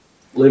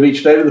Live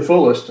each day to the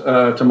fullest.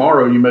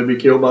 Tomorrow you may be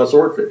killed by a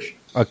swordfish.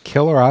 A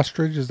killer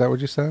ostrich? Is that what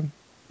you said?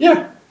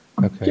 Yeah.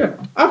 Okay. Yeah.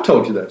 I've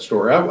told you that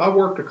story. I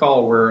worked a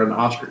call where an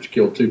ostrich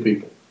killed 2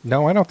 people.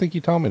 No, I don't think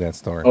you told me that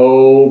story.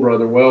 Oh,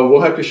 brother. Well,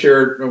 we'll have to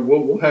share it.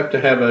 We'll have to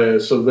have a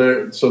so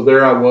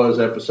there I was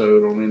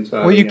episode on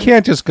Inside. Well, you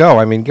can't just go.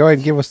 I mean, go ahead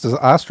and give us the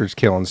ostrich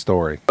killing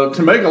story.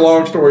 To make a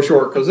long story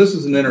short, because this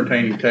is an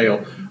entertaining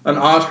tale, an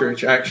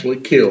ostrich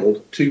actually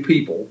killed 2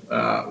 people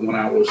when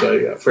I was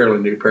a fairly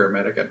new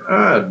paramedic.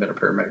 I'd been a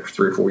paramedic for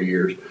 3 or 4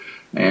 years,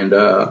 and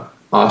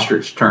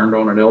ostrich turned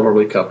on an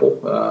elderly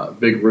couple,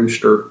 big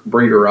rooster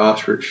breeder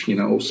ostrich,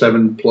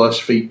 7+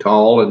 feet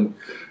tall and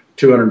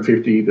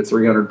 250 to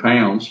 300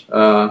 pounds,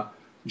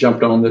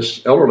 jumped on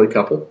this elderly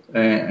couple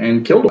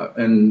and killed them.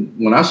 And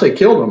when I say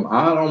killed them,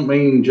 I don't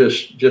mean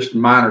just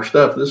minor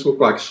stuff. This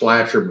looked like a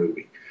slasher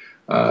movie.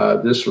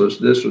 This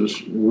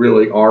was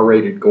really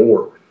R-rated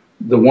gore.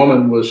 The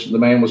man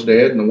was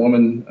dead, and the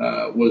woman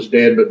was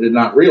dead but did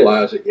not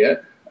realize it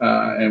yet.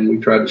 And we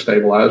tried to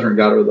stabilize her and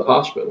got her to the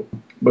hospital.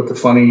 But the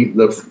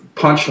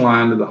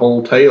punchline to the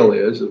whole tale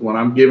is that when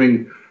I'm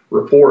giving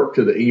report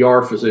to the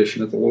ER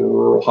physician at the little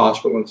rural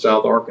hospital in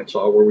South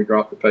Arkansas where we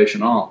dropped the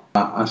patient off,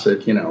 I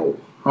said, all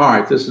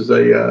right, this is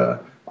a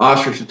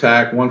ostrich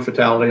attack, 1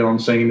 fatality on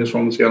scene. This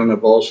woman's got an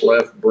avulsed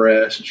left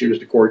breast, and she was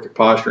decorticate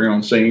posturing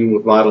on scene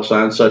with vital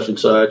signs such and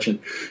such. And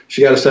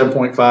she got a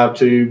 7.5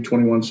 tube,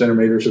 21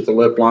 centimeters at the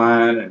lip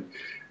line,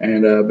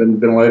 and been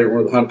ventilated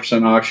with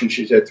 100% oxygen.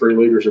 She's had 3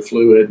 liters of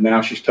fluid.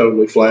 Now she's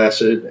totally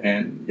flaccid,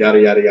 and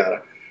yada, yada,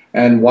 yada.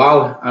 And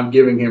while I'm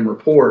giving him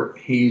report,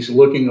 he's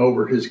looking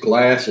over his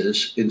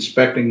glasses,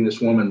 inspecting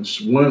this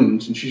woman's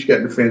wounds, and she's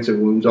got defensive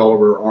wounds all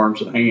over her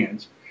arms and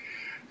hands.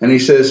 And he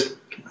says,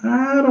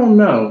 I don't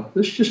know.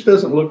 This just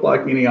doesn't look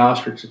like any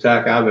ostrich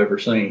attack I've ever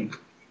seen.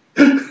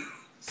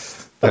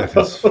 That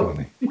is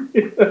funny.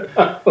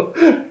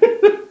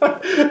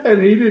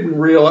 And he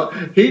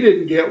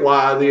didn't get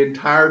why the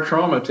entire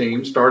trauma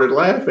team started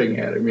laughing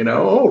at him.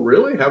 Oh,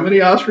 really? How many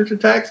ostrich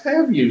attacks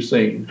have you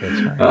seen?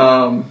 That's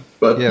right.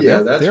 But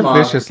they're that's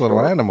vicious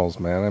little animals,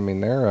 man. I mean,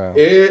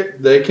 they're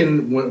they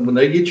can when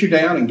they get you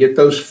down and get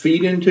those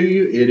feet into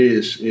you, it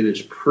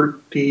is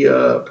pretty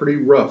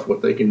rough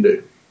what they can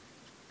do.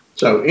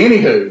 So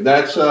anywho,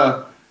 that's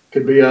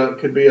could be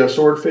a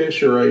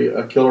swordfish or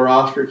a killer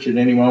ostrich at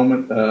any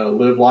moment.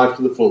 Live life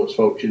to the fullest,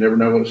 folks. You never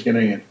know when it's going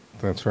to end.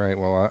 That's right.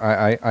 Well,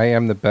 I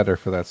am the better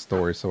for that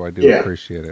story, so I do appreciate it.